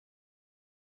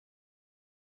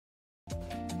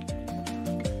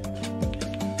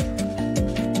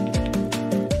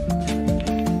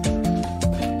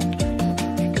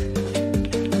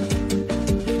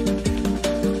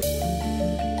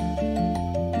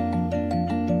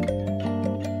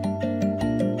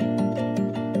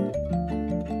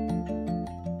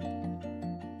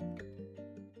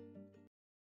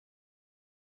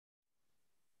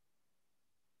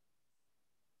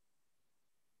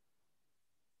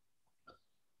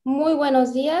Muy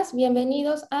buenos días,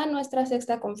 bienvenidos a nuestra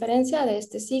sexta conferencia de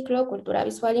este ciclo Cultura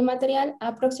Visual y Material,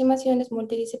 Aproximaciones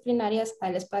multidisciplinarias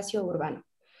al espacio urbano.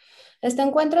 Este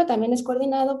encuentro también es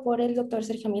coordinado por el doctor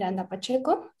Sergio Miranda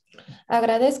Pacheco.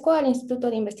 Agradezco al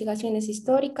Instituto de Investigaciones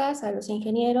Históricas, a los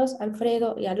ingenieros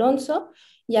Alfredo y Alonso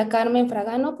y a Carmen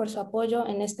Fragano por su apoyo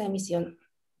en esta emisión.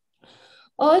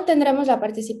 Hoy tendremos la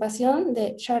participación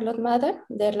de Charlotte Mather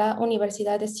de la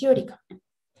Universidad de Zúrich.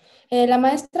 La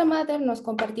maestra Mather nos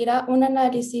compartirá un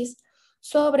análisis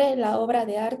sobre la obra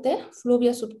de arte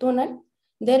Fluvio Subtunal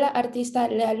de la artista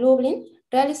Lea Lublin,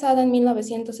 realizada en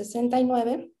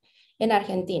 1969 en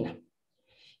Argentina.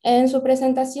 En su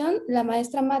presentación, la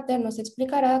maestra Mather nos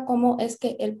explicará cómo es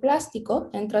que el plástico,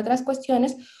 entre otras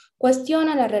cuestiones,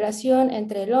 cuestiona la relación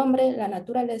entre el hombre, la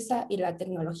naturaleza y la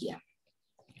tecnología.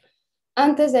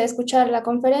 Antes de escuchar la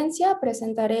conferencia,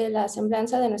 presentaré la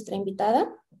semblanza de nuestra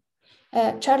invitada.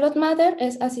 Charlotte Mather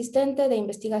es asistente de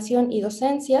investigación y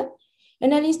docencia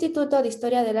en el Instituto de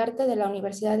Historia del Arte de la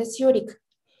Universidad de Zúrich,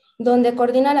 donde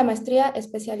coordina la maestría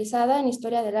especializada en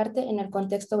Historia del Arte en el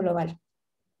contexto global.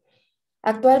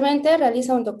 Actualmente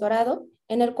realiza un doctorado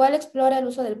en el cual explora el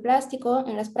uso del plástico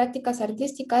en las prácticas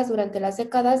artísticas durante las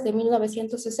décadas de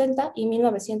 1960 y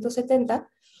 1970,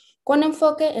 con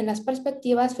enfoque en las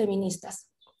perspectivas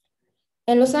feministas.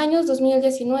 En los años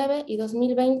 2019 y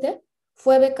 2020,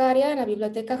 fue becaria en la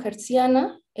Biblioteca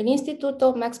Hertziana, el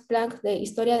Instituto Max Planck de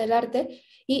Historia del Arte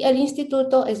y el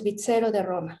Instituto Svizzero de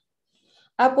Roma.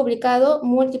 Ha publicado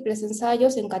múltiples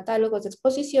ensayos en catálogos de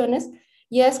exposiciones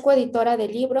y es coeditora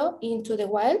del libro Into the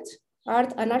Wild,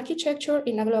 Art and Architecture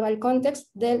in a Global Context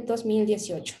del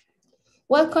 2018.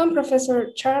 Welcome,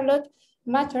 Professor Charlotte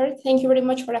Mather. Thank you very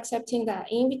much for accepting the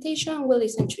invitation. We'll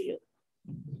listen to you.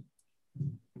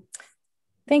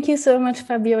 Thank you so much,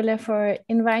 Fabiola, for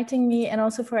inviting me and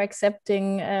also for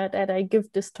accepting that I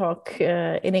give this talk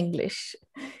in English.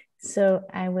 So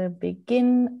I will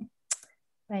begin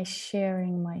by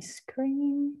sharing my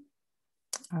screen.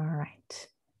 All right.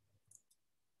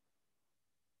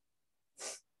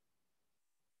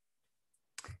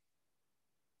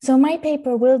 So my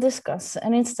paper will discuss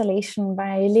an installation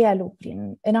by Lea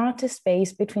Lublin, an artist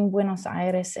based between Buenos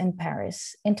Aires and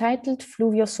Paris, entitled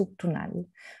Fluvio Subtunal,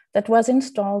 that was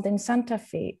installed in Santa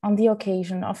Fe on the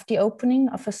occasion of the opening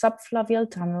of a subfluvial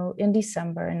tunnel in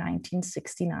December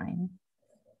 1969.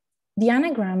 The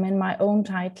anagram in my own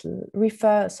title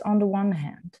refers, on the one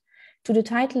hand, to the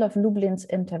title of Lublin's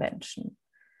intervention.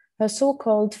 Her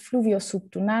so-called Fluvio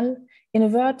Subtunal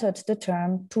inverted the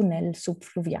term tunnel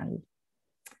subfluvial.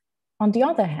 On the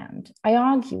other hand, I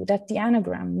argue that the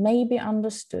anagram may be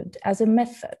understood as a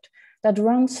method that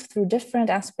runs through different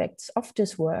aspects of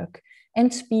this work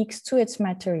and speaks to its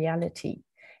materiality,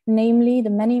 namely the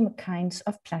many kinds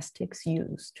of plastics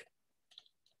used.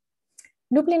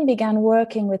 Lublin began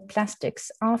working with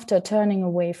plastics after turning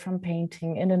away from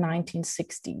painting in the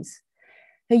 1960s.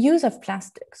 Her use of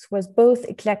plastics was both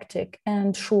eclectic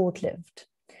and short-lived.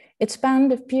 It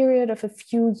spanned a period of a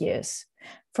few years,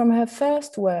 from her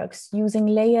first works using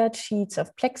layered sheets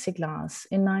of plexiglass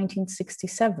in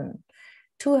 1967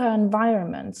 to her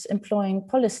environments employing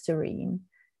polystyrene,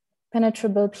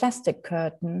 penetrable plastic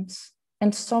curtains,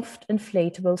 and soft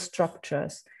inflatable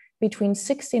structures between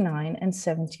 69 and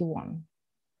 71.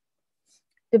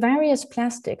 The various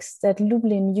plastics that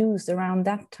Lublin used around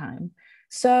that time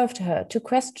served her to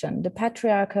question the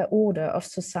patriarchal order of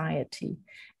society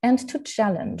and to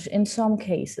challenge, in some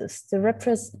cases, the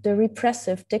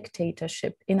repressive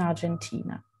dictatorship in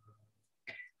Argentina.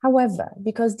 However,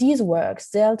 because these works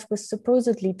dealt with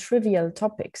supposedly trivial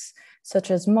topics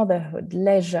such as motherhood,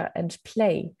 leisure, and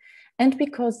play, and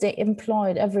because they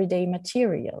employed everyday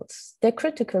materials, their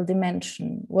critical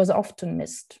dimension was often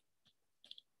missed.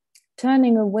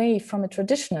 Turning away from a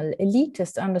traditional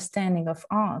elitist understanding of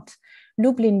art,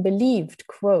 Lublin believed,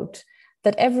 quote,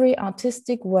 that every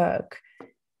artistic work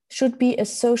should be a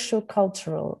social,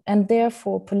 cultural, and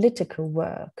therefore political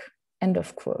work, end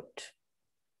of quote.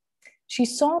 She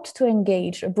sought to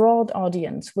engage a broad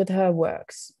audience with her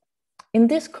works. In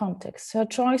this context, her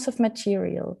choice of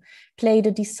material played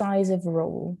a decisive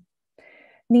role.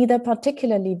 Neither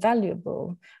particularly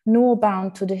valuable nor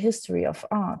bound to the history of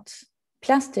art,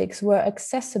 plastics were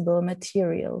accessible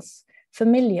materials,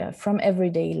 familiar from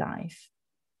everyday life.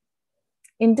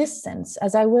 In this sense,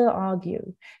 as I will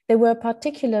argue, they were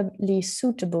particularly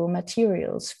suitable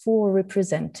materials for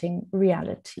representing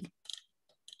reality.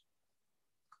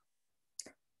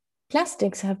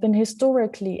 Plastics have been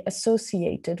historically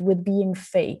associated with being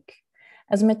fake,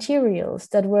 as materials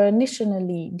that were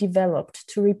initially developed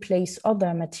to replace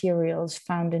other materials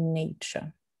found in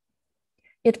nature.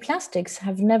 Yet plastics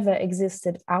have never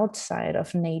existed outside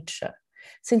of nature,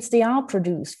 since they are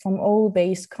produced from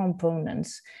oil-based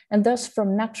components and thus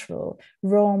from natural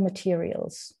raw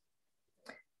materials.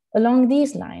 Along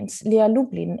these lines, Lea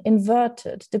Lublin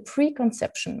inverted the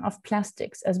preconception of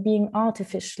plastics as being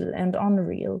artificial and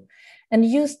unreal and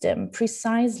used them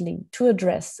precisely to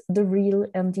address the real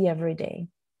and the everyday.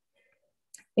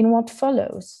 In what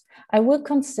follows, I will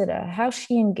consider how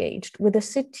she engaged with the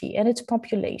city and its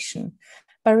population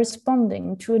by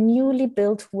responding to a newly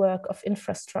built work of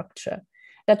infrastructure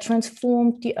that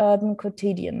transformed the urban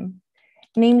quotidian,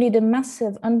 namely the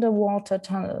massive underwater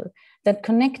tunnel that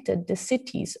connected the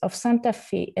cities of Santa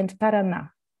Fe and Paraná,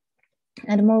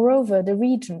 and moreover the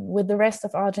region with the rest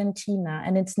of Argentina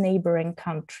and its neighboring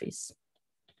countries.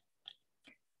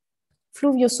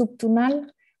 Fluvio Subtunal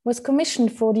was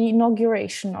commissioned for the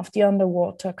inauguration of the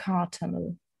underwater car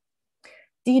tunnel.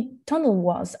 The tunnel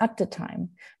was, at the time,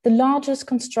 the largest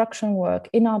construction work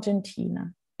in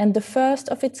Argentina and the first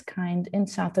of its kind in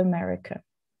South America.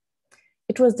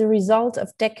 It was the result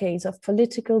of decades of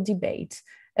political debate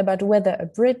about whether a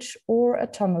bridge or a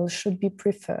tunnel should be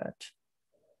preferred.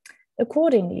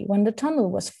 Accordingly, when the tunnel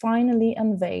was finally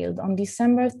unveiled on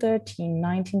December 13,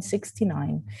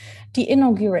 1969, the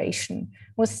inauguration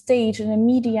was staged in a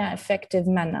media-effective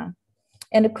manner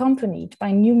and accompanied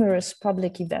by numerous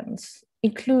public events,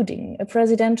 including a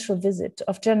presidential visit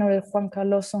of General Juan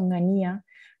Carlos Onganía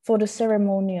for the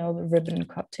ceremonial ribbon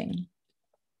cutting.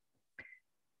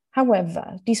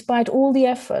 However, despite all the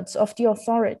efforts of the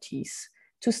authorities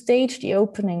to stage the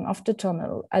opening of the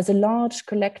tunnel as a large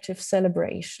collective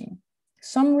celebration,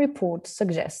 some reports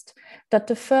suggest that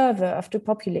the fervor of the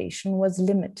population was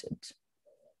limited.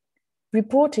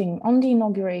 Reporting on the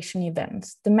inauguration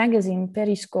events, the magazine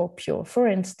Periscopio, for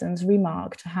instance,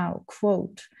 remarked how,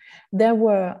 quote, there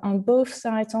were on both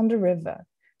sides on the river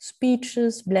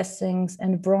speeches, blessings,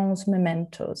 and bronze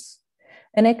mementos,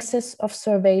 an excess of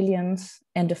surveillance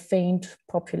and a faint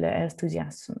popular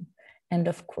enthusiasm, end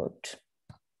of quote.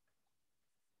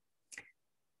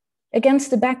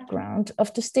 Against the background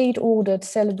of the state-ordered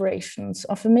celebrations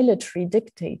of a military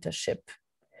dictatorship,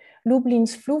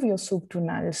 Lublin's Fluvio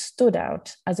Subtunal stood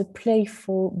out as a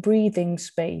playful, breathing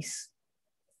space.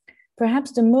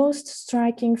 Perhaps the most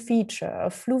striking feature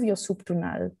of Fluvio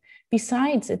Subtunal,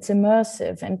 besides its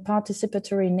immersive and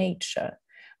participatory nature,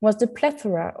 was the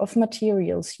plethora of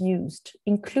materials used,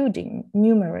 including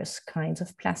numerous kinds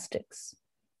of plastics.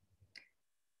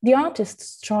 The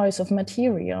artist's choice of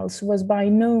materials was by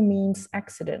no means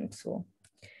accidental.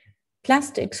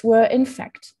 Plastics were, in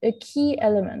fact, a key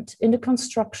element in the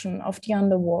construction of the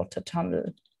underwater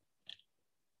tunnel.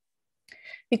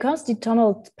 Because the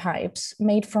tunnel pipes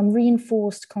made from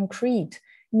reinforced concrete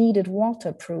needed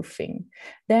waterproofing,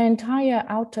 their entire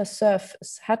outer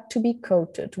surface had to be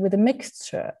coated with a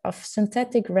mixture of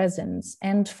synthetic resins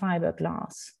and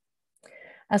fiberglass.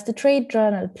 As the trade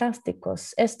journal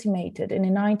Plásticos estimated in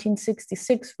a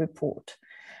 1966 report,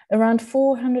 around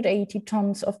 480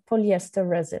 tons of polyester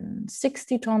resin,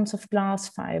 60 tons of glass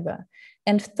fiber,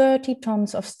 and 30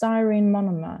 tons of styrene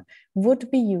monomer would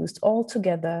be used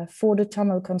altogether for the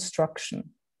tunnel construction.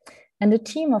 And a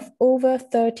team of over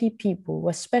 30 people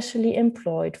was specially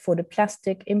employed for the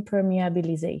plastic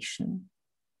impermeabilization.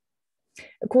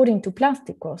 According to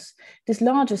Plásticos, this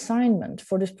large assignment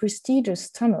for this prestigious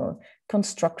tunnel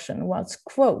construction was,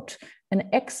 quote, an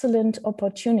excellent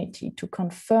opportunity to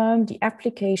confirm the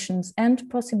applications and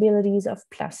possibilities of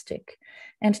plastic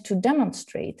and to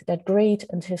demonstrate that great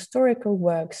and historical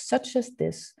works such as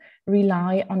this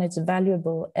rely on its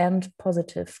valuable and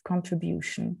positive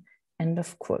contribution, end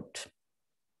of quote.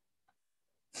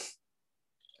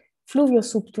 Fluvio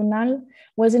Subtunal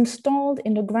was installed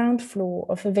in the ground floor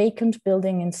of a vacant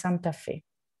building in Santa Fe.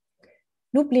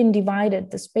 Lublin divided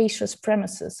the spacious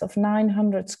premises of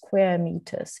 900 square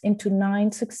meters into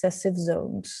 9 successive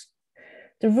zones.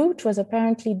 The route was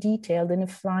apparently detailed in a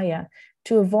flyer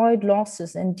to avoid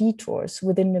losses and detours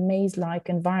within the maze-like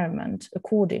environment,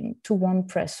 according to one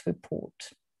press report.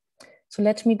 So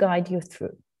let me guide you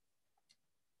through.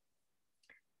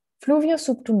 Fluvio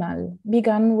Subtunal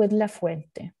began with La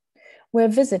Fuente, where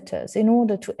visitors, in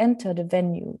order to enter the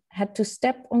venue, had to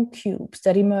step on cubes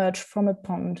that emerged from a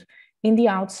pond in the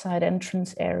outside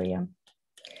entrance area,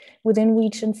 within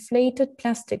which inflated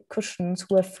plastic cushions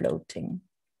were floating.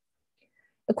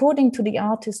 According to the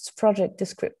artist's project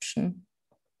description,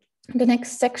 the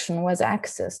next section was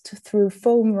accessed through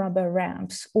foam rubber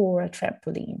ramps or a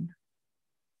trampoline.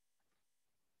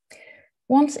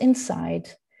 Once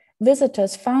inside,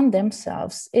 visitors found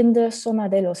themselves in the Zona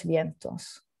de los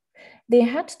Vientos, They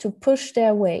had to push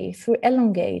their way through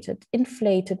elongated,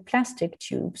 inflated plastic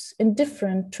tubes in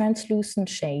different translucent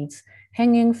shades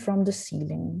hanging from the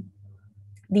ceiling.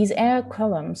 These air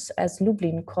columns, as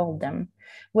Lublin called them,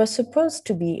 were supposed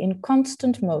to be in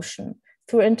constant motion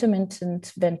through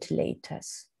intermittent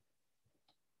ventilators.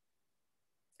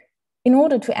 In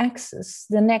order to access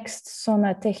the next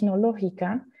zona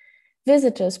tecnológica,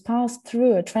 visitors passed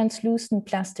through a translucent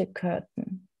plastic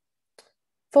curtain.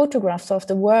 Photographs of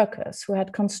the workers who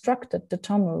had constructed the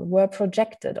tunnel were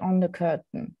projected on the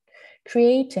curtain,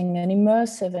 creating an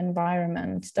immersive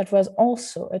environment that was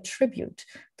also a tribute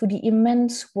to the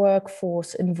immense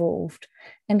workforce involved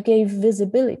and gave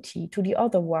visibility to the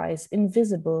otherwise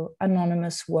invisible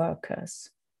anonymous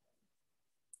workers.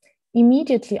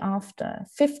 Immediately after,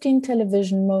 15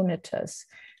 television monitors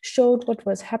showed what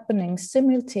was happening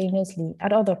simultaneously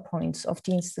at other points of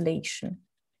the installation.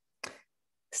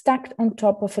 Stacked on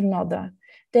top of another,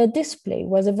 their display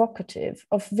was evocative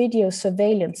of video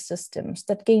surveillance systems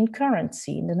that gained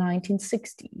currency in the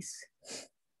 1960s.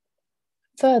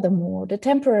 Furthermore, the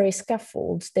temporary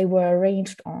scaffolds they were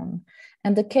arranged on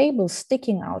and the cables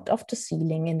sticking out of the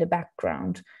ceiling in the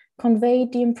background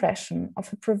conveyed the impression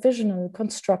of a provisional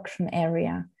construction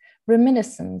area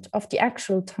reminiscent of the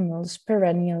actual tunnel's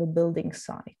perennial building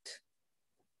site.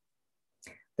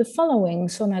 The following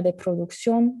zona de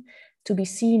producción, to be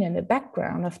seen in the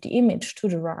background of the image to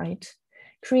the right,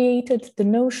 created the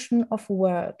notion of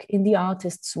work in the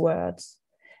artist's words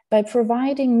by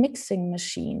providing mixing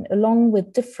machine along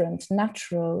with different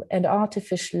natural and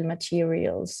artificial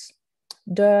materials,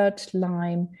 dirt,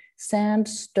 lime, sand,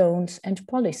 stones, and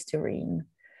polystyrene,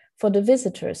 for the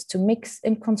visitors to mix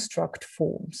and construct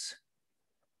forms.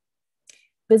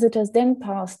 Visitors then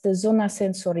passed the zona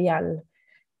sensorial,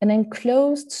 an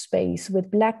enclosed space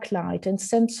with black light and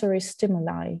sensory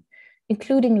stimuli,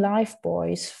 including life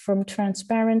buoys from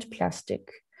transparent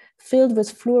plastic, filled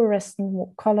with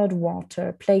fluorescent colored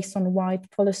water placed on white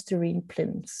polystyrene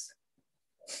plinths.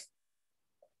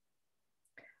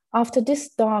 After this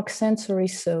dark sensory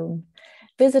zone,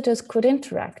 visitors could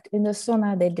interact in the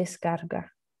zona de descarga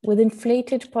with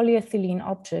inflated polyethylene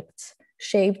objects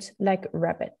shaped like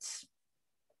rabbits.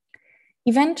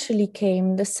 Eventually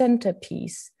came the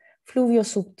centerpiece, Fluvio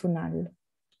Subtunal,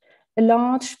 a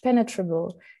large,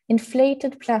 penetrable,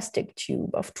 inflated plastic tube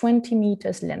of 20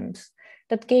 meters length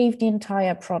that gave the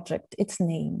entire project its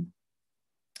name.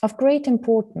 Of great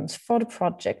importance for the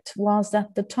project was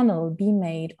that the tunnel be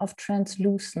made of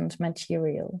translucent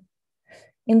material.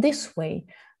 In this way,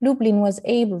 Lublin was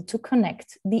able to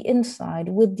connect the inside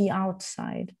with the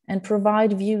outside and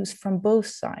provide views from both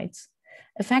sides,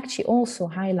 a fact she also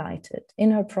highlighted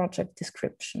in her project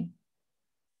description.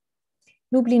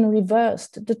 Lublin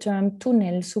reversed the term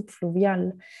tunnel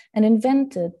subfluvial and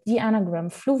invented the anagram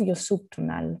Fluvio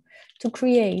Subtunal to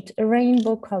create a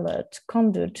rainbow-colored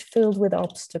conduit filled with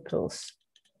obstacles,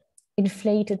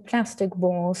 inflated plastic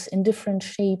balls in different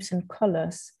shapes and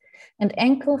colors, and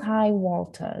ankle-high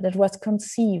water that was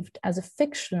conceived as a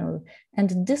fictional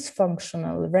and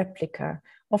dysfunctional replica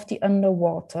of the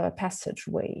underwater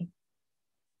passageway.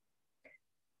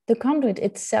 The conduit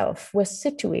itself was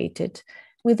situated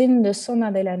within the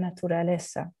zona de la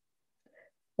naturaleza,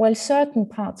 while certain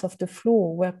parts of the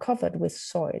floor were covered with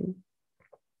soil.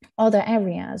 Other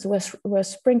areas were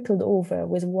sprinkled over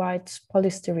with white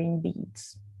polystyrene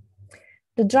beads.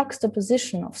 The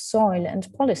juxtaposition of soil and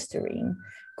polystyrene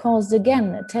caused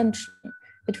again a tension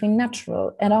between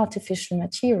natural and artificial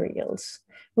materials,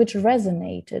 which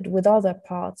resonated with other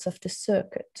parts of the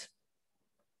circuit.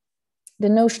 The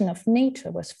notion of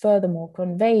nature was furthermore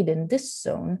conveyed in this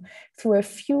zone through a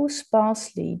few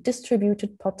sparsely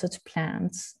distributed potted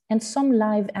plants and some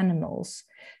live animals,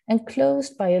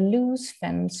 enclosed by a loose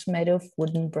fence made of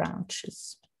wooden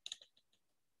branches.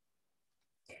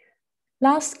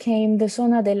 Last came the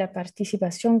zona de la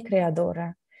participación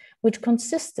creadora, which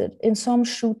consisted in some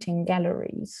shooting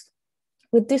galleries.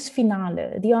 With this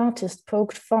finale, the artist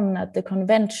poked fun at the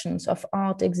conventions of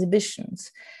art exhibitions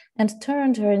and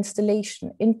turned her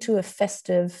installation into a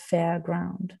festive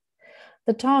fairground.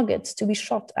 The targets to be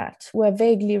shot at were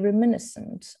vaguely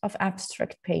reminiscent of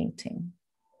abstract painting.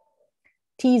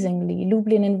 Teasingly,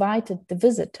 Lublin invited the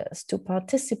visitors to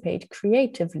participate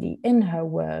creatively in her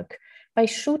work by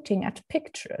shooting at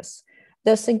pictures,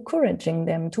 thus encouraging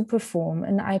them to perform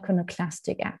an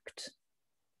iconoclastic act.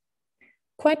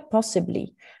 Quite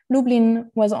possibly,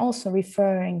 Lublin was also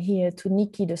referring here to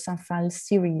Niki de Saint-Phal's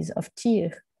series of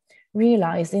tirs,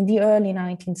 realized in the early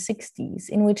 1960s,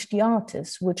 in which the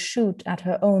artist would shoot at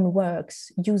her own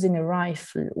works using a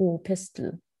rifle or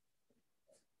pistol.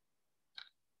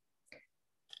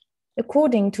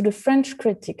 According to the French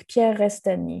critic Pierre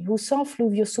Restany, who saw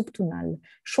Fluvio Subtunal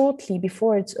shortly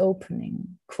before its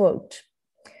opening, quote,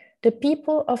 "The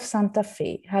people of Santa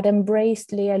Fe had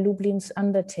embraced Lea Lublin's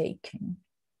undertaking.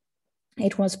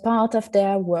 It was part of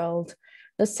their world,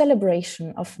 the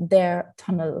celebration of their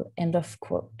tunnel," end of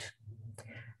quote.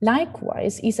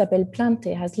 Likewise, Isabel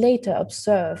Plante has later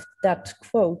observed that,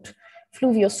 quote,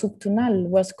 "Fluvio Subtunal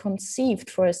was conceived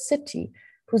for a city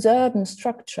whose urban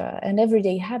structure and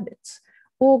everyday habits,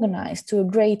 organized to a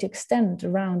great extent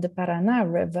around the Paraná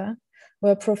River,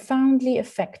 were profoundly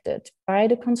affected by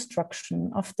the construction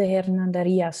of the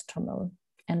Hernandarias tunnel,"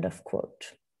 end of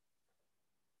quote.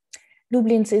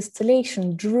 Lublin's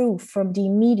installation drew from the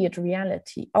immediate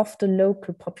reality of the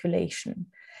local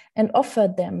population and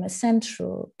offered them a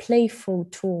sensual, playful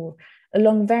tour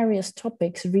along various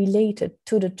topics related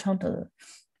to the tunnel,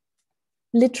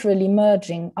 literally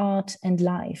merging art and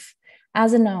life,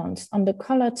 as announced on the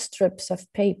colored strips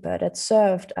of paper that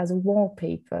served as a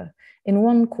wallpaper in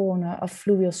one corner of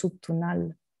Fluvio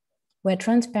Subtunal, where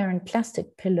transparent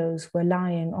plastic pillows were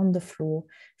lying on the floor,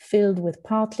 filled with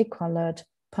partly colored,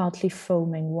 partly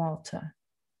foaming water.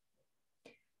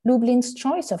 Lublin's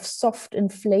choice of soft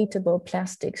inflatable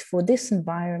plastics for this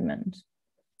environment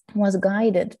was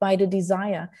guided by the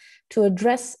desire to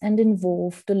address and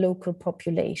involve the local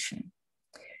population.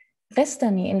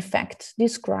 Restany, in fact,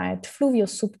 described Fluvio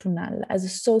Subtunal as a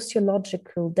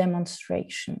sociological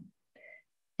demonstration.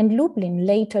 And Lublin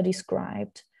later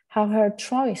described how her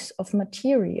choice of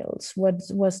materials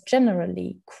was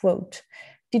generally, quote,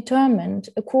 "determined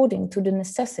according to the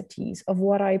necessities of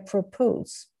what I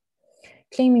propose,"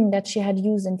 claiming that she had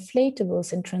used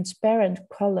inflatables and transparent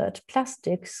colored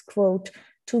plastics, quote,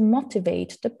 "to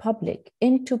motivate the public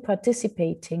into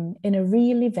participating in a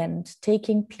real event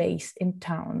taking place in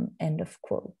town," end of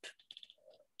quote.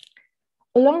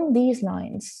 Along these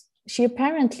lines, she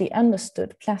apparently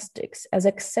understood plastics as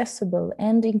accessible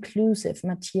and inclusive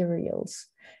materials,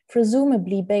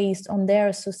 presumably based on their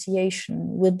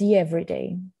association with the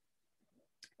everyday.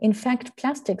 In fact,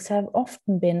 plastics have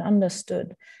often been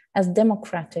understood as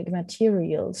democratic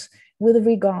materials with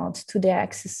regard to their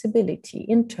accessibility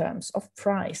in terms of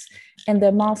price and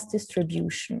their mass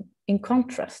distribution, in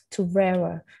contrast to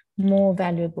rarer, more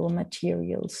valuable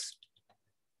materials.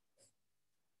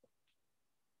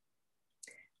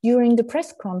 During the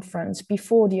press conference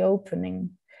before the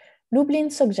opening, Lublin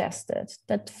suggested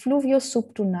that Fluvio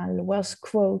Subtunal was,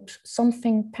 quote,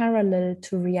 "something parallel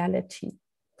to reality,"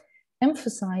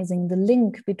 emphasizing the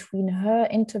link between her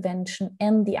intervention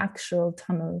and the actual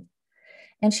tunnel.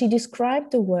 And she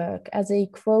described the work as a,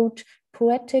 quote,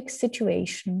 "poetic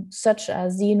situation such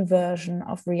as the inversion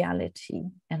of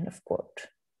reality," end of quote.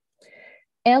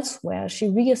 Elsewhere, she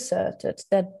reasserted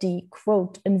that the,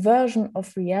 quote, "inversion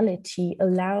of reality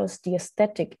allows the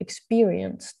aesthetic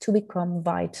experience to become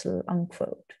vital,"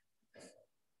 unquote.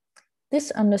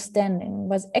 This understanding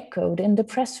was echoed in the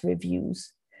press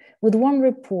reviews, with one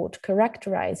report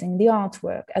characterizing the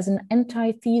artwork as an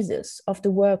antithesis of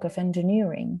the work of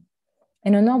engineering,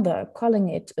 and another calling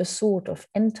it a sort of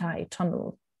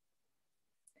anti-tunnel.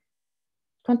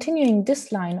 Continuing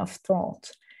this line of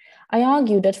thought, I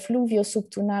argue that Fluvio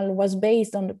Subtunal was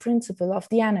based on the principle of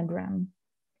the anagram,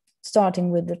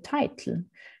 starting with the title,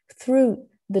 through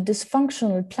the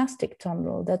dysfunctional plastic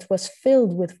tunnel that was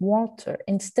filled with water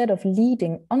instead of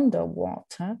leading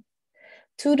underwater,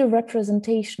 to the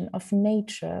representation of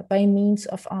nature by means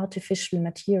of artificial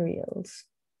materials.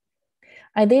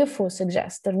 I therefore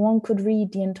suggest that one could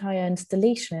read the entire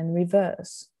installation in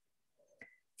reverse.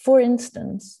 For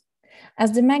instance,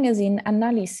 as the magazine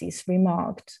Analysis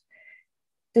remarked,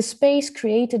 the space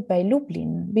created by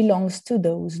Lublin belongs to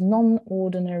those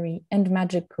non-ordinary and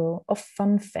magical of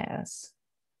fun fairs.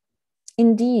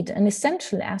 Indeed, an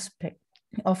essential aspect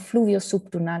of Fluvio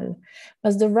Subtunal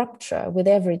was the rupture with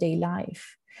everyday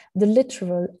life, the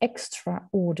literal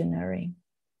extraordinary.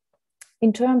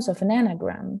 In terms of an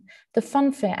anagram, the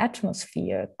funfair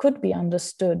atmosphere could be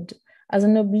understood as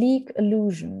an oblique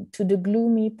allusion to the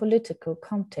gloomy political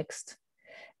context,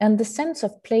 and the sense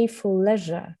of playful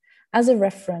leisure as a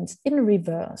reference in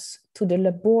reverse to the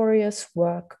laborious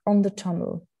work on the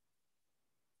tunnel.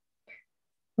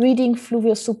 Reading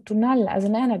Fluvio Subtunal as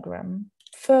an anagram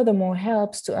furthermore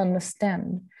helps to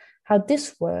understand how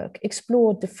this work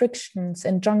explored the frictions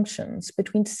and junctions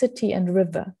between city and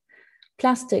river,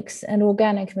 plastics and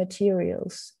organic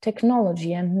materials,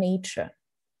 technology and nature.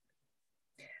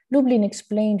 Lublin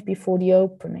explained before the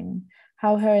opening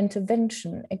how her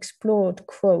intervention explored,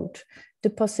 quote, "the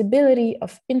possibility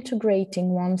of integrating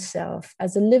oneself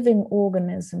as a living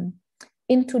organism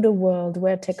into the world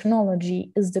where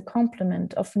technology is the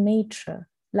complement of nature,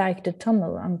 like the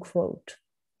tunnel, unquote.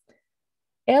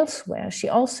 Elsewhere, she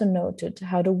also noted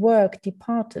how the work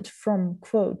departed from,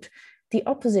 quote, the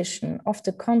opposition of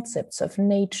the concepts of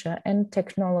nature and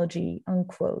technology,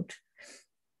 unquote.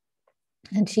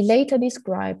 And she later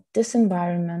described this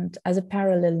environment as a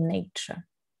parallel nature.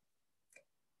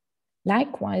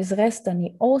 Likewise,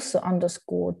 Restany also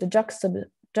underscored the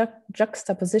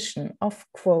juxtaposition of,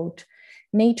 quote,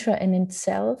 nature in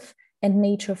itself and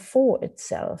nature for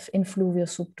itself in Fluvio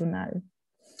Subtunal,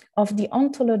 of the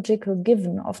ontological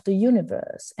given of the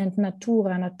universe and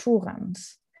natura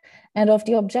naturans, and of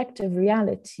the objective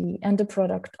reality and the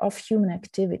product of human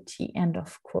activity, end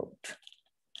of quote.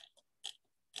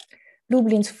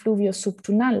 Lublin's Fluvio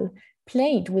Subtunal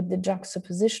played with the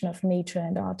juxtaposition of nature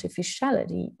and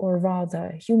artificiality, or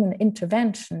rather human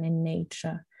intervention in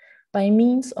nature, by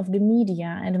means of the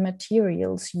media and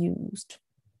materials used.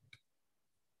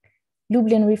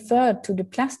 Lublin referred to the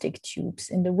plastic tubes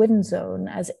in the wind zone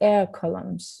as air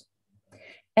columns.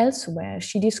 Elsewhere,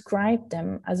 she described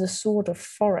them as a sort of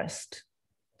forest.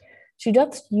 She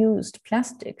thus used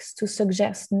plastics to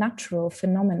suggest natural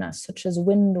phenomena such as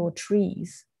wind or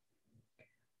trees.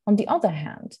 On the other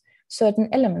hand, certain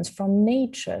elements from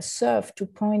nature serve to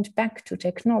point back to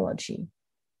technology.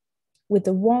 With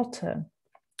the water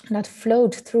that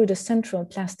flowed through the central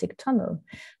plastic tunnel,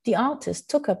 the artist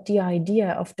took up the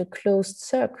idea of the closed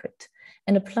circuit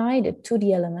and applied it to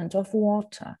the element of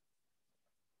water.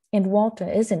 And water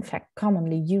is in fact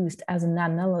commonly used as an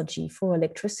analogy for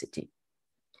electricity.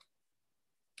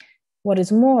 What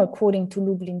is more, according to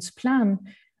Lublin's plan,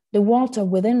 the water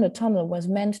within the tunnel was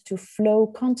meant to flow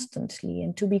constantly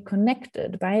and to be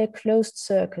connected by a closed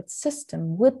circuit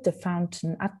system with the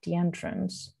fountain at the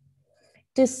entrance.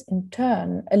 This, in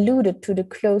turn, alluded to the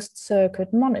closed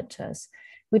circuit monitors,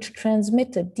 which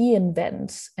transmitted the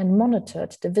events and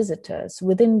monitored the visitors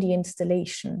within the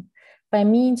installation by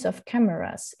means of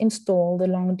cameras installed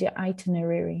along the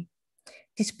itinerary,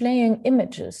 displaying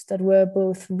images that were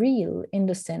both real in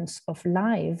the sense of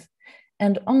live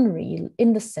and unreal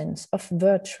in the sense of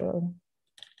virtual.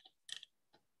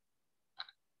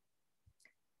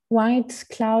 White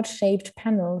cloud-shaped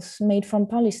panels made from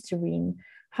polystyrene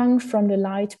hung from the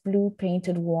light blue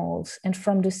painted walls and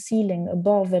from the ceiling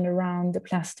above and around the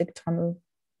plastic tunnel.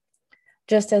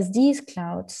 Just as these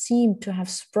clouds seemed to have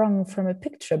sprung from a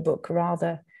picture book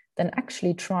rather than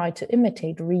actually try to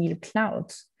imitate real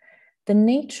clouds, the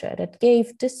nature that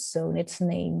gave this zone its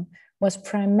name was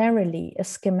primarily a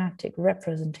schematic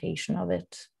representation of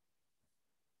it.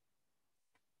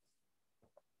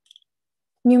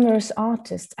 Numerous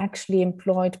artists actually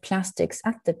employed plastics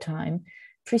at the time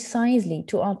precisely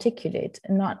to articulate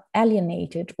a not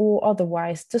alienated or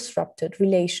otherwise disrupted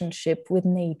relationship with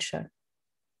nature.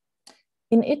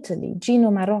 In Italy, Gino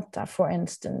Marotta, for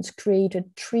instance,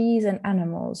 created trees and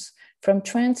animals from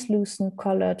translucent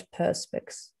colored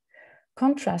perspex,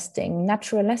 contrasting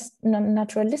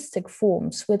naturalistic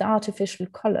forms with artificial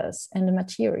colors and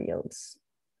materials.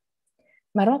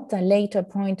 Marotta later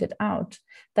pointed out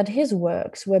that his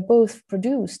works were both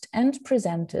produced and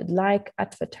presented like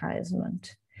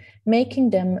advertisement, making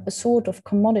them a sort of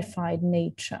commodified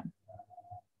nature.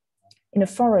 In a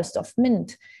forest of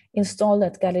mint installed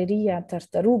at Galleria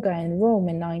Tartaruga in Rome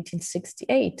in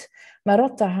 1968,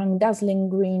 Marotta hung dazzling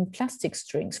green plastic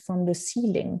strings from the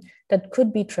ceiling that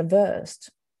could be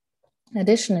traversed.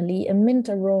 Additionally, a mint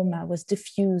aroma was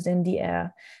diffused in the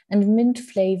air, and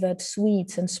mint-flavored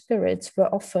sweets and spirits were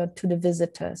offered to the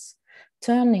visitors,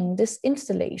 turning this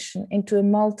installation into a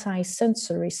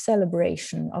multi-sensory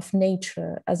celebration of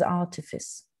nature as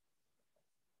artifice.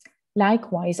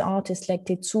 Likewise, artists like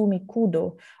Tetsumi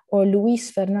Kudo or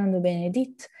Luis Fernando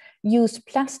Benedit used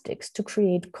plastics to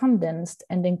create condensed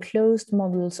and enclosed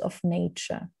models of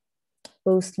nature,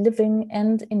 both living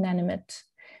and inanimate,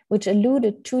 which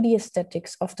alluded to the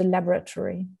aesthetics of the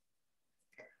laboratory.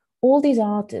 All these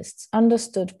artists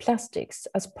understood plastics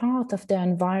as part of their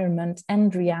environment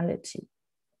and reality.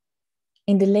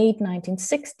 In the late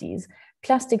 1960s,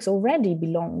 plastics already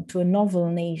belonged to a novel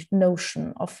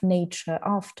notion of nature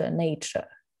after nature.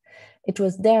 It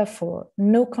was therefore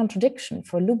no contradiction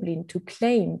for Lublin to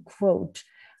claim, quote,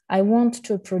 "I want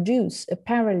to produce a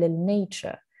parallel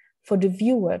nature for the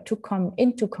viewer to come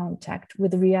into contact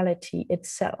with reality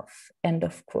itself," end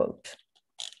of quote.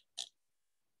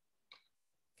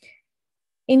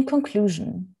 In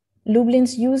conclusion,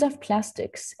 Lublin's use of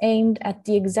plastics aimed at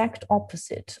the exact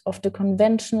opposite of the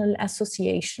conventional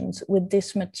associations with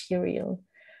this material,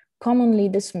 commonly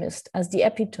dismissed as the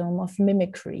epitome of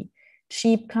mimicry,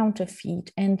 cheap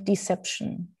counterfeit, and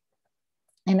deception.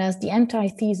 and as the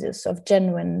antithesis of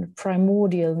genuine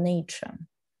primordial nature.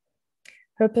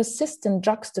 Her persistent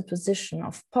juxtaposition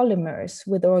of polymers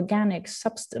with organic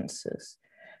substances,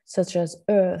 such as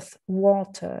earth,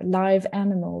 water, live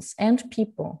animals, and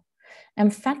people,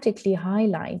 emphatically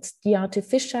highlights the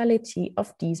artificiality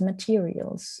of these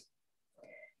materials.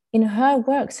 In her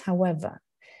works, however,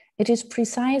 it is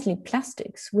precisely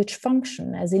plastics which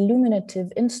function as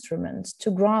illuminative instruments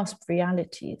to grasp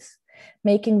realities,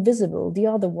 making visible the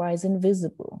otherwise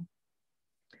invisible.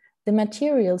 The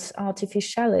material's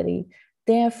artificiality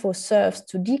therefore serves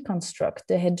to deconstruct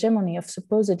the hegemony of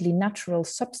supposedly natural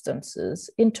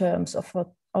substances in terms of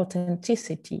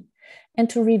authenticity and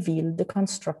to reveal the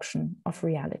construction of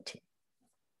reality.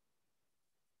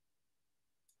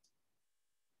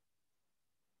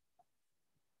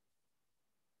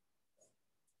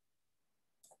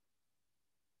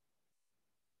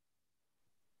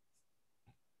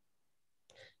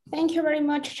 Thank you very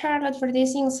much, Charlotte, for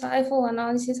this insightful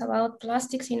analysis about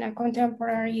plastics in a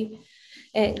contemporary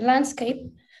landscape.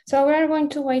 So we are going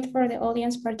to wait for the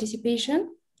audience participation.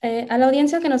 A la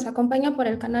audiencia que nos acompaña por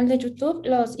el canal de YouTube,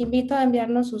 los invito a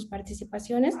enviarnos sus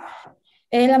participaciones.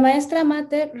 La maestra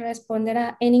Mate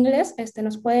responderá en inglés,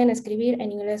 nos pueden escribir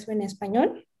en inglés o en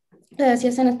español. Si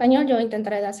es en español, yo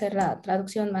intentaré de hacer la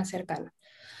traducción más cercana.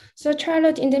 So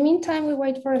Charlotte, in the meantime, we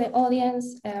wait for the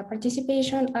audience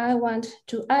participation. I want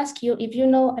to ask you if you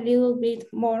know a little bit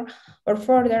more or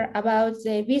further about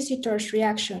the visitors'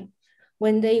 reaction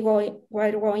when they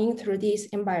were going through these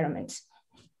environments.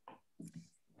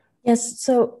 Yes,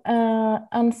 so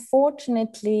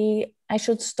unfortunately, I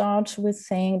should start with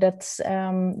saying that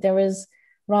there is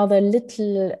rather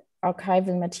little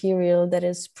archival material that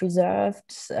is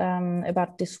preserved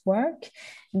about this work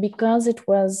because it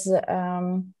was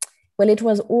it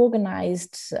was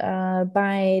organized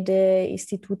by the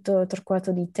Istituto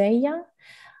Torquato di Teia,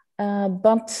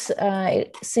 but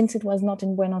since it was not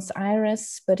in Buenos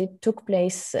Aires, but it took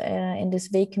place in this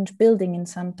vacant building in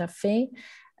Santa Fe,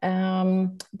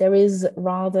 there is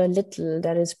rather little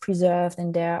that is preserved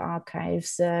in their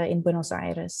archives in Buenos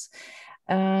Aires.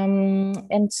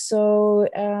 And so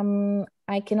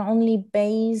I can only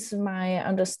base my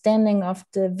understanding of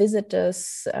the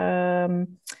visitors'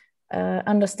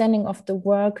 understanding of the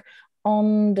work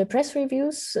on the press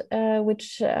reviews,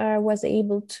 which I was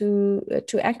able to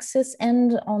access,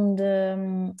 and on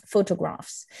the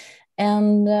photographs.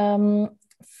 And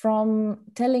from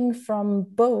telling from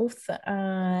both,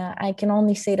 I can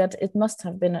only say that it must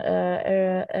have been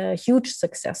a huge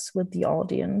success with the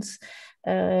audience.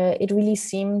 It really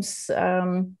seems,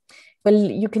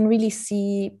 you can really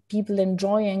see people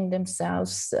enjoying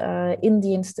themselves in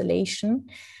the installation.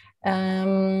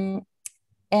 And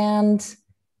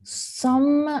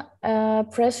some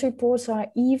press reports are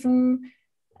even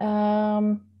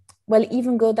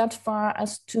even go that far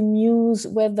as to muse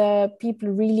whether people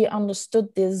really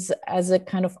understood this as a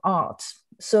kind of art.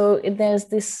 So there's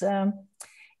this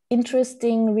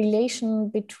interesting relation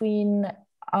between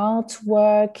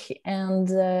artwork and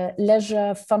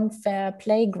leisure, funfair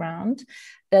playground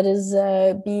that is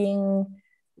being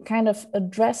kind of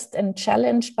addressed and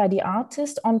challenged by the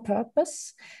artist on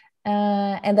purpose,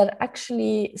 and that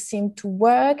actually seem to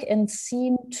work and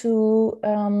seem to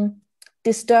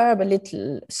disturb a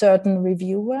little certain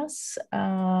reviewers.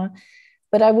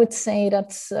 But I would say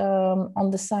that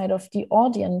on the side of the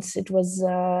audience, it was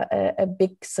a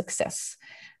big success.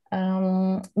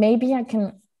 Maybe I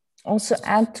can also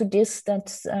add to this that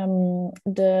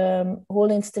the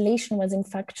whole installation was in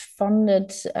fact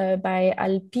funded by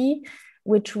Alpi,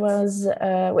 which was,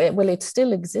 it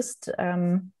still exists,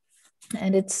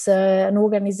 and it's an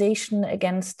organization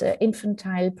against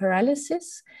infantile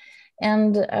paralysis.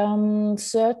 And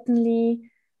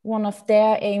certainly one of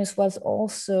their aims was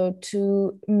also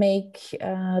to make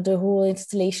the whole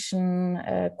installation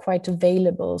quite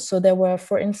available. So there were,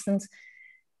 for instance,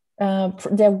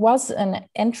 there was an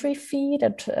entry fee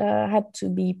that had to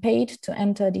be paid to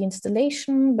enter the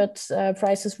installation, but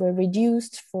prices were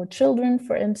reduced for children,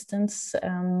 for instance.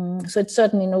 So it's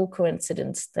certainly no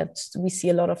coincidence that we see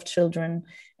a lot of children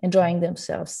enjoying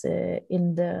themselves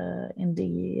in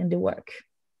the work.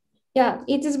 Yeah,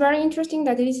 it is very interesting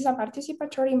that this is a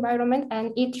participatory environment,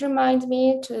 and it reminds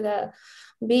me to the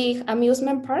big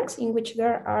amusement parks in which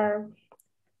there are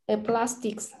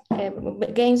plastics,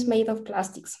 games made of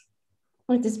plastics.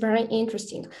 It is very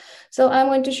interesting. So I'm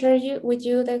going to share with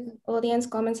you the audience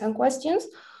comments and questions.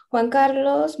 Juan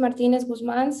Carlos Martinez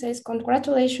Guzman says,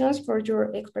 congratulations for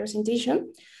your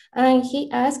presentation. And he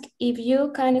asked if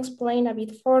you can explain a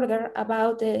bit further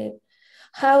about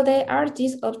how the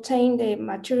artists obtain the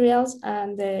materials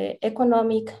and the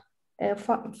economic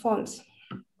funds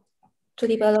to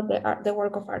develop the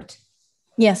work of art.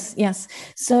 Yes, yes.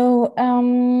 So,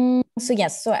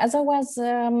 so as I was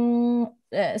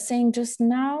saying just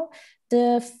now,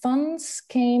 the funds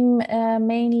came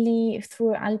mainly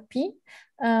through Alpi.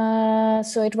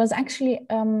 So it was actually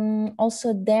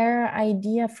also their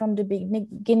idea from the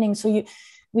beginning. So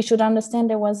we should understand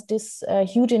there was this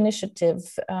huge initiative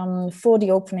for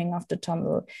the opening of the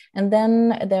tunnel. And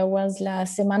then there was La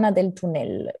Semana del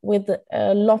Túnel with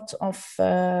a lot of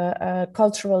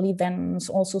cultural events,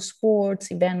 also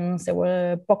sports events. There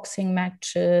were boxing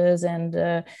matches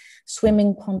and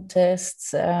swimming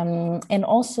contests, and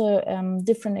also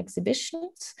different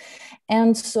exhibitions.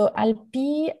 And so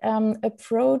Alpi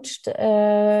approached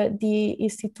the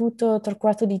Istituto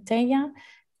Torquato di Teia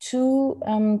to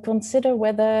consider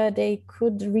whether they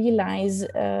could realize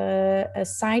a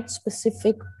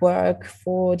site-specific work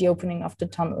for the opening of the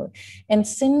tunnel. And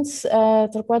since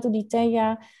Torquato di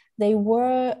Teia, they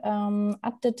were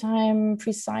at the time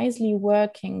precisely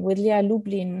working with Lea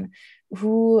Lublin,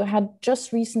 who had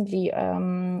just recently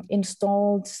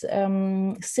installed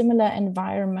similar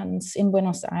environments in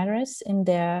Buenos Aires in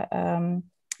their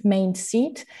main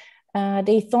seat,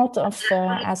 they thought of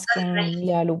asking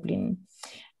Lea Lublin.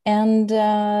 And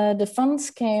the funds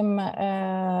came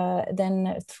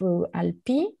then through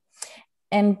Alpi,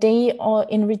 and they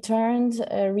in return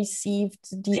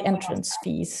received the entrance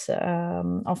fees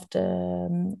of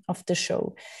the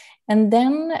show. And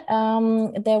then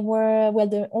there were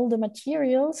all the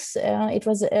materials. It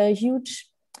was a huge,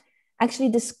 actually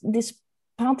this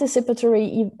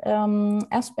participatory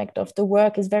aspect of the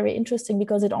work is very interesting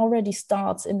because it already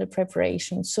starts in the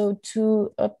preparation. So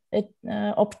to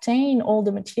obtain all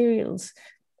the materials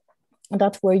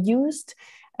that were used,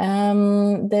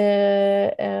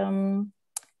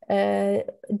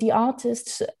 the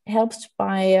artists, helped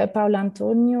by Paolo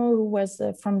Antonio, who was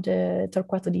from the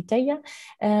Torquato di Teia,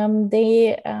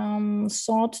 they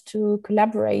sought to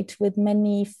collaborate with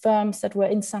many firms that were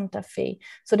in Santa Fe.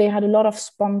 So they had a lot of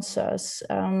sponsors.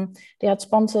 They had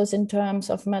sponsors in terms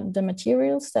of the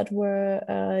materials that were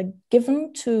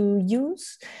given to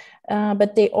use,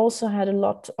 but they also had a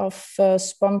lot of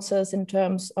sponsors in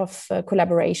terms of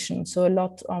collaboration. So a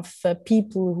lot of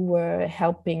people who were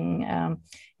helping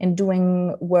in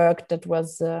doing work that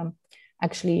was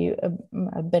actually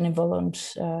a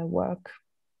benevolent work.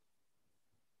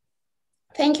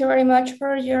 Thank you very much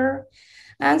for your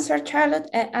answer, Charlotte.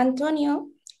 Antonio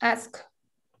asked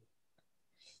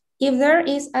if there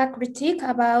is a critique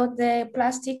about the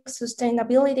plastic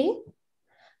sustainability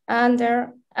and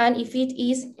if it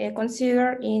is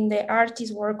considered in the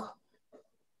artist's work.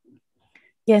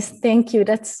 Yes, thank you.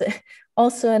 That's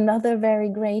also another very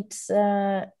great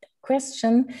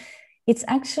question. It's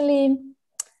actually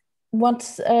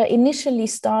what initially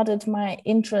started my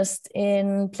interest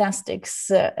in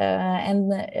plastics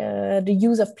and the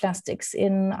use of plastics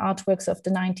in artworks of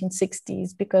the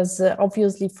 1960s, because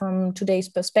obviously from today's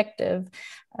perspective,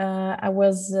 I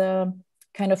was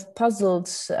kind of puzzled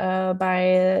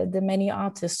by the many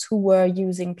artists who were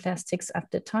using plastics at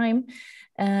the time.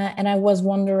 And I was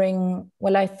wondering,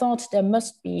 well, I thought there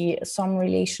must be some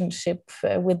relationship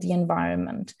with the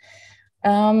environment.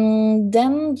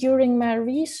 Then during my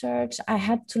research, I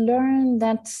had to learn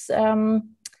that,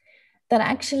 that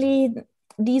actually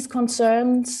these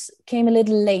concerns came a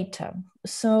little later.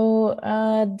 So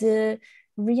the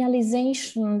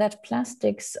realization that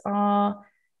plastics are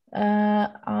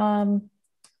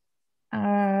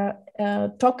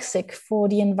toxic for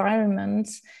the environment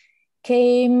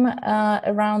came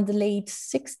around the late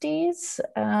 60s,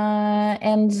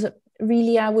 and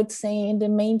really I would say in the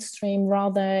mainstream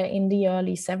rather in the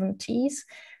early 70s.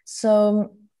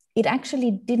 So it actually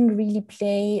didn't really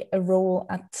play a role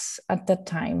at that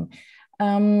time.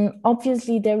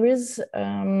 Obviously there is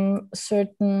there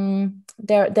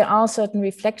are certain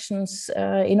reflections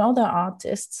in other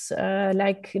artists,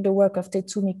 like the work of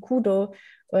Tetsumi Kudo,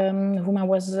 whom I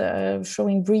was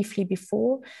showing briefly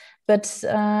before. But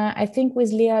I think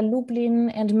with Lea Lublin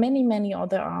and many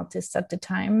other artists at the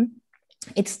time,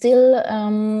 it's still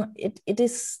it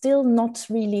is still not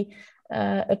really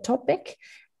a topic,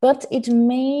 but it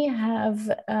may have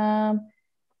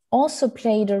also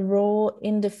played a role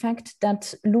in the fact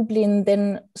that Lublin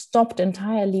then stopped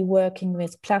entirely working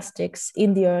with plastics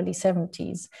in the early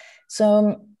 70s.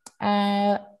 So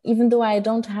even though I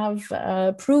don't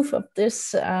have proof of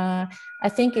this, I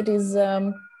think it is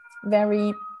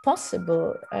very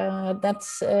possible that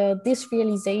this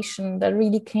realization that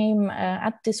really came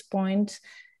at this point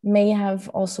may have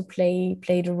also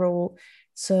played a role.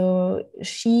 So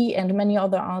she and many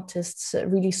other artists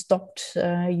really stopped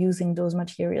using those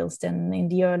materials then in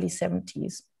the early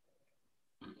 70s.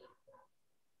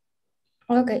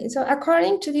 Okay, so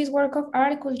according to this work of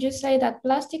art, could you say that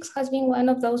plastics has been one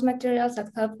of those materials that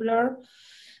have blurred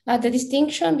the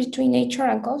distinction between nature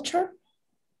and culture?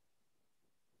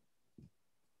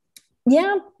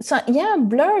 Yeah, so yeah,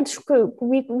 blurred,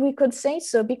 we could say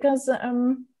so, because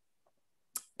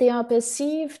they are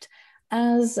perceived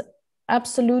as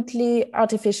absolutely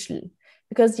artificial,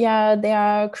 because yeah, they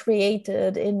are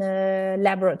created in a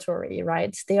laboratory,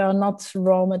 right? They are not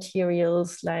raw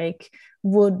materials like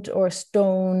wood or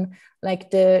stone, like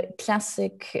the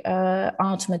classic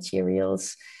art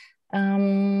materials,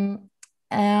 and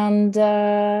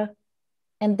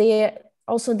they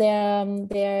also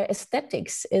their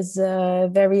aesthetics is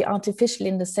very artificial,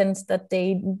 in the sense that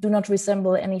they do not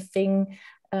resemble anything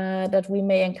that we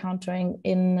may encounter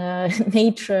in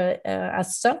nature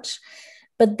as such.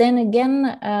 But then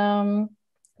again,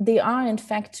 they are in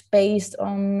fact based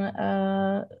on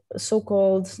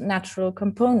so-called natural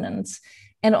components,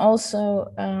 and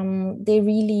also they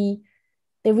really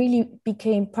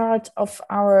became part of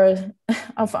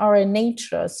our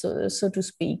nature, so to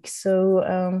speak. So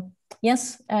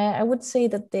yes, I would say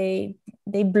that they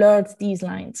blurred these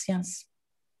lines. Yes.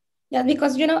 Yeah,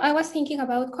 because I was thinking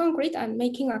about concrete and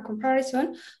making a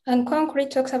comparison, and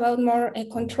concrete talks about more a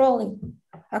control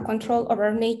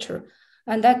over nature,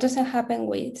 and that doesn't happen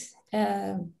with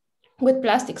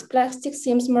plastics. Plastic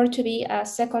seems more to be a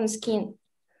second skin,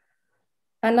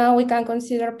 and now we can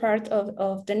consider part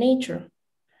of the nature.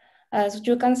 As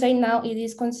you can say, now it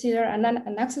is considered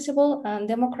an accessible and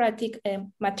democratic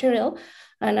material,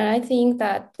 and I think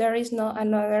that there is no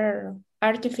another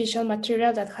artificial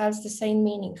material that has the same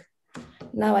meaning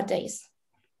nowadays.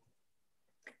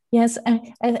 Yes,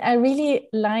 I really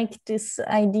like this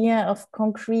idea of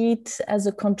concrete as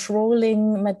a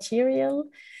controlling material.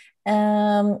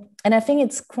 And I think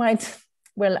it's quite,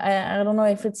 well, I don't know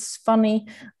if it's funny,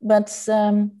 but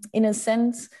in a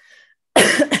sense,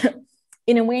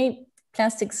 in a way,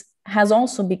 plastics has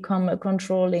also become a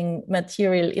controlling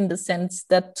material, in the sense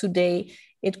that today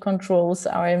it controls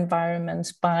our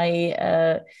environment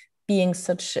by being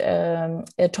such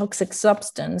a toxic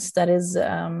substance that is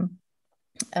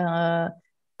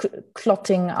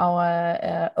clotting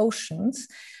our oceans.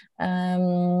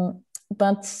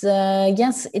 But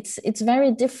yes, it's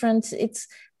very different.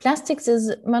 Plastics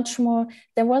is much more.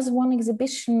 There was one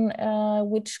exhibition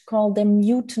which called them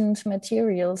mutant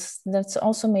materials. That's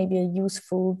also maybe a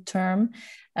useful term,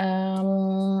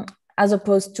 as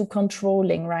opposed to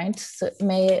controlling, right? So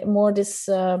more this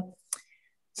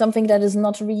something that is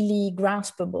not really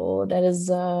graspable. That is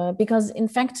because in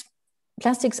fact,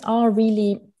 plastics are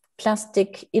really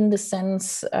plastic in the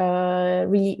sense,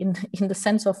 really in the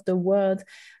sense of the word,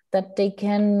 that they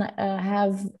can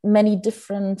have many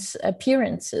different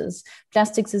appearances.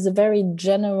 Plastics is a very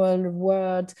general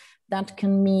word that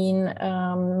can mean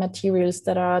materials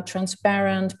that are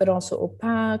transparent but also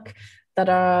opaque, that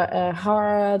are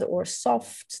hard or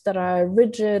soft, that are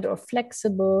rigid or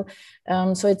flexible.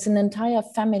 So it's an entire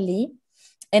family,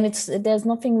 and there's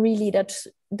nothing really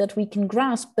that we can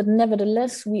grasp, but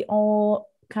nevertheless we all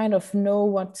kind of know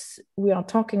what we are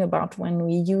talking about when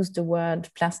we use the word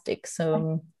plastic.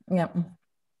 So yeah,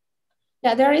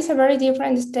 there is a very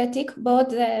different aesthetic,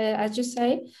 but as you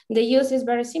say, the use is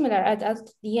very similar. At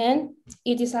the end,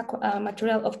 it is a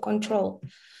material of control.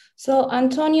 So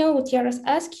Antonio Gutierrez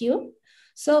asks you,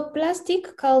 so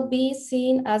plastic can be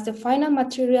seen as the final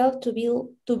material to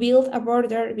build a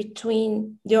border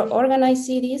between the organized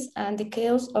cities and the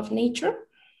chaos of nature?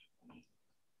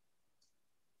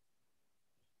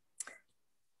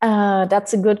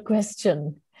 That's a good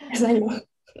question. Yes, I know.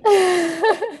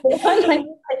 I'm quite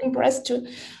impressed too.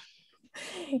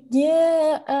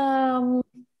 Yeah,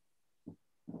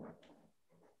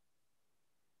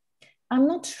 I'm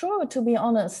not sure, to be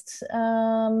honest,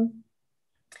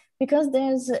 because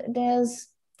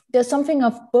there's something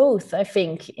of both, I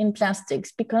think, in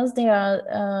plastics, because they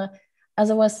are, as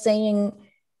I was saying,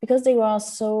 because they are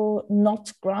so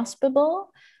not graspable.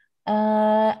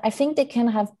 I think they can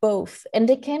have both, and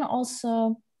they can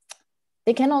also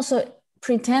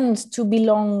pretend to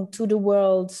belong to the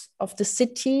world of the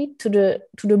city, to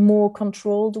the more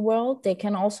controlled world. They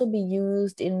can also be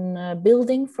used in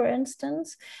building, for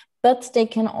instance, but they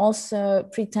can also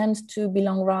pretend to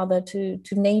belong rather to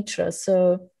nature.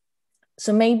 So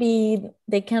maybe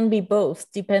they can be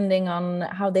both, depending on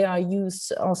how they are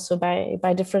used also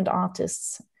by different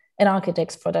artists and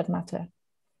architects, for that matter.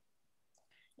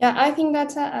 Yeah, I think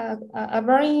that's a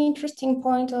very interesting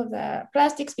point of the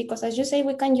plastics, because as you say,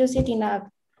 we can use it in a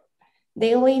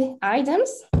daily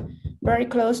items very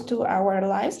close to our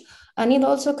lives. And it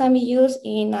also can be used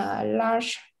in a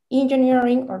large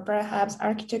engineering or perhaps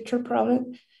architecture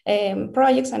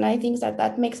projects. And I think that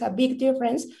that makes a big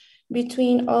difference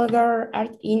between other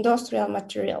industrial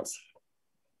materials.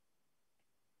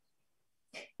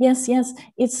 Yes, yes,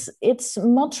 it's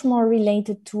much more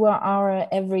related to our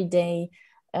everyday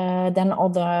than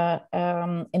other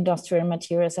industrial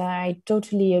materials. I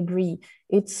totally agree.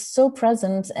 It's so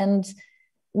present, and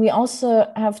we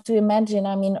also have to imagine,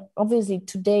 I mean, obviously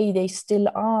today they still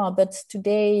are, but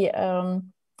today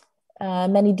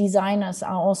many designers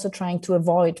are also trying to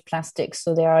avoid plastics.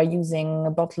 So they are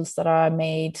using bottles that are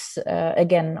made,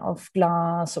 again, of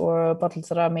glass, or bottles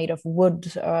that are made of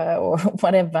wood or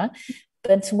whatever.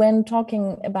 But when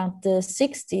talking about the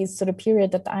 60s, so the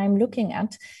period that I'm looking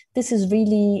at, this is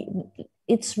really,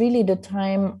 it's really the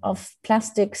time of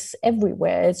plastics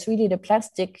everywhere. It's really the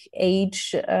plastic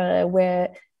age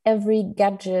where every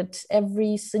gadget,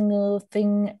 every single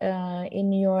thing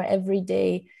in your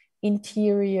everyday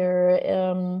interior,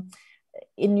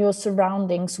 in your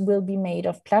surroundings will be made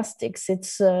of plastics.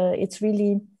 It's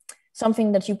really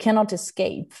something that you cannot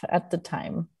escape at the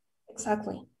time.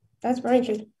 Exactly. That's very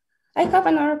true. I have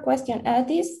another question.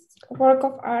 This work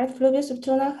of art, Fluvio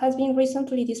Subtunal, has been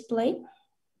recently displayed.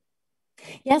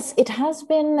 Yes, it has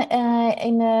been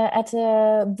at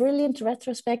a brilliant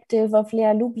retrospective of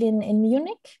Lea Lublin in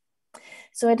Munich.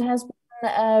 So it has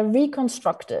been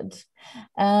reconstructed,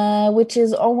 which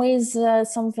is always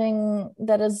something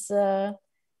that is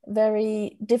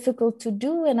very difficult to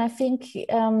do. And I think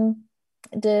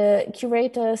the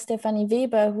curator, Stefanie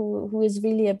Weber, who is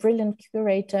really a brilliant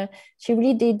curator, she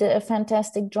really did a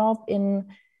fantastic job in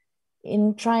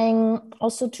trying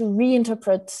also to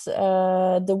reinterpret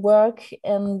the work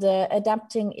and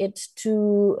adapting it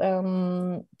to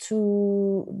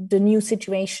the new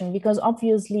situation, because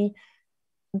obviously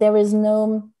there is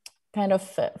no kind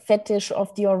of fetish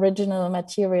of the original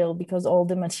material, because all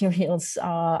the materials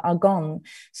are gone.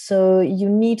 So you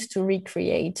need to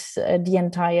recreate the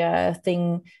entire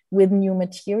thing with new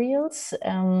materials,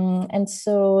 and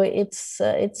so it's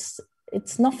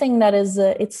nothing that is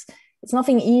it's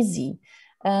nothing easy,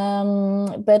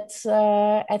 but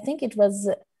I think it was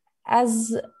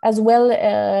as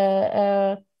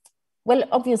well. Well,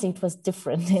 obviously it was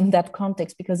different in that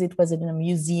context because it was in a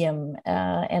museum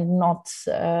and not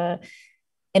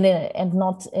in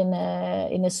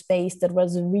a space that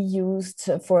was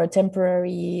reused for a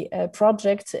temporary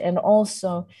project. And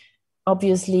also,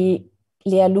 obviously,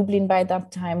 Lea Lublin by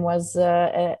that time was,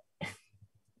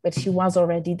 but she was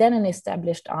already then an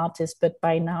established artist, but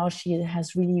by now she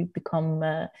has really become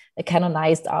a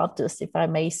canonized artist, if I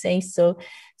may say so.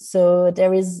 So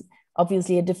there is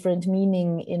obviously a different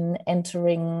meaning in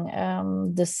entering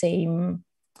the same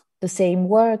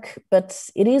work, but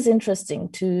it is interesting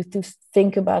to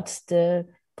think about the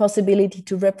possibility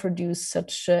to reproduce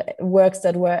such works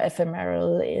that were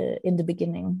ephemeral in the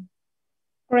beginning.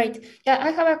 Great. Yeah,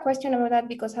 I have a question about that,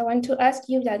 because I want to ask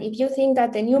you that if you think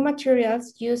that the new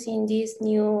materials used in this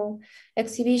new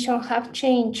exhibition have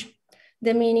changed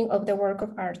the meaning of the work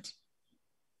of art.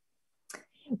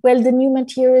 Well, the new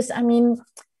materials, I mean,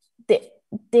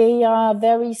 they are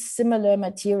very similar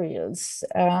materials.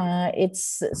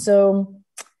 It's so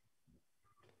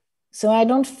I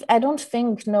don't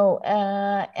think, no,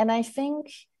 and I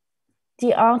think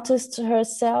the artist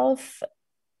herself,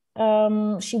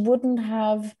 she wouldn't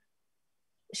have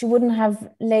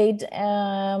laid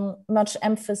much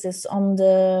emphasis on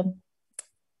the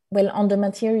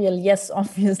material. Yes,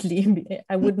 obviously,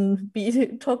 I wouldn't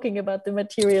be talking about the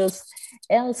materials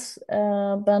else,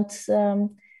 but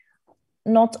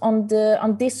not on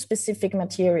this specific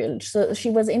material. So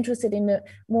she was interested in the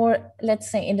more,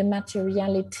 let's say, in the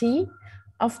materiality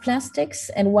of plastics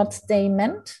and what they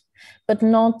meant, but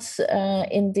not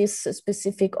in this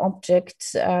specific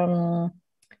object.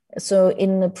 So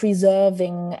in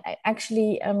preserving,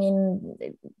 actually, I mean,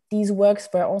 these works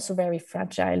were also very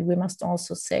fragile, we must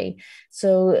also say.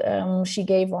 So she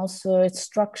gave also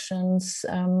instructions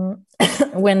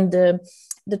when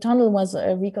the tunnel was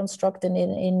reconstructed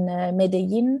in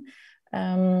Medellin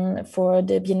for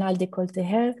the Biennale d'École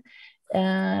Teher,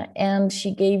 and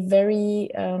she gave very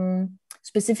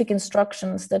specific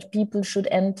instructions that people should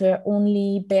enter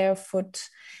only barefoot,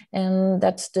 and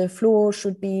that the floor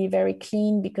should be very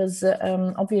clean, because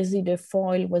obviously the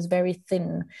foil was very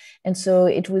thin, and so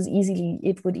it would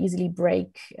easily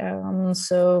break.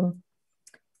 So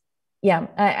yeah,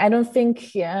 I don't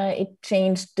think it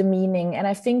changed the meaning, and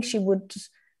I think she would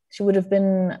she would have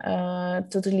been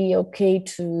totally okay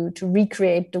to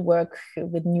recreate the work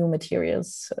with new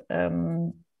materials,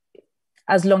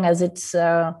 as long as it's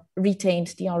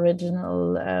retained the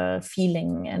original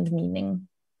feeling and meaning.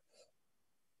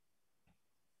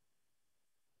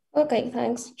 Okay,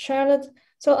 thanks, Charlotte.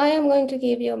 So I am going to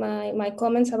give you my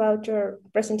comments about your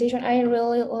presentation. I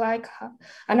really like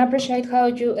and appreciate how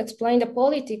you explain the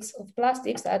politics of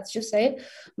plastics, as you say.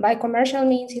 By commercial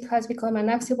means, it has become an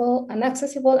accessible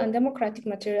and democratic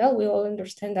material. We all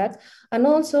understand that. And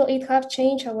also it has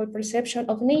changed our perception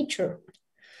of nature.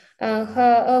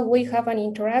 How we have an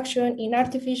interaction in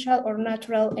artificial or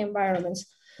natural environments.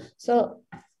 So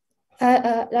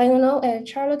I don't know,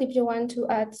 Charlotte, if you want to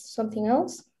add something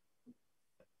else?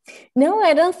 No,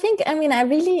 I don't think. I mean, I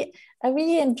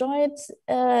really enjoyed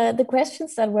the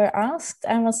questions that were asked,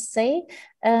 I must say,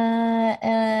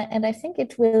 and I think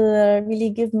it will really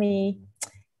give me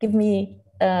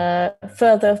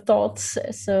further thoughts.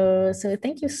 So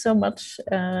thank you so much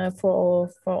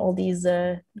for all these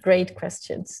great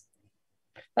questions.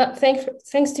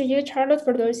 Thanks to you, Charlotte,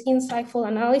 for those insightful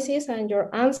analyses and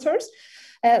your answers.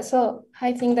 So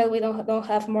I think that we don't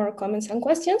have more comments and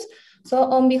questions. So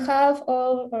on behalf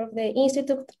of the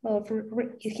Institute of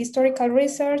Historical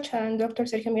Research and Dr.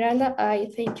 Sergio Miranda, I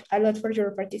thank you a lot for your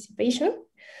participation.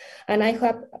 And I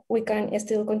hope we can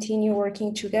still continue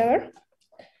working together.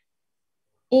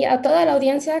 Y a toda la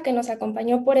audiencia que nos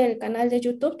acompañó por el canal de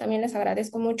YouTube, también les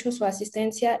agradezco mucho su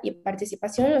asistencia y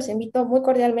participación. Los invito muy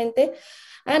cordialmente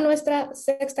a nuestra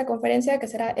sexta conferencia, que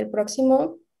será el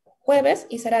próximo jueves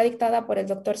y será dictada por el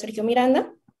doctor Sergio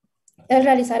Miranda. Él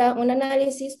realizará un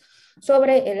análisis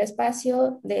sobre el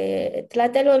espacio de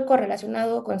Tlatelolco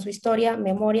relacionado con su historia,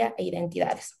 memoria e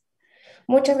identidades.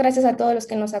 Muchas gracias a todos los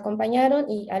que nos acompañaron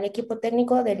y al equipo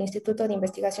técnico del Instituto de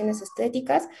Investigaciones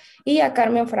Estéticas y a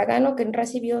Carmen Fragano, que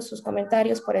recibió sus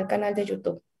comentarios por el canal de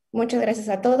YouTube. Muchas gracias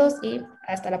a todos y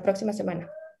hasta la próxima semana.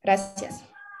 Gracias.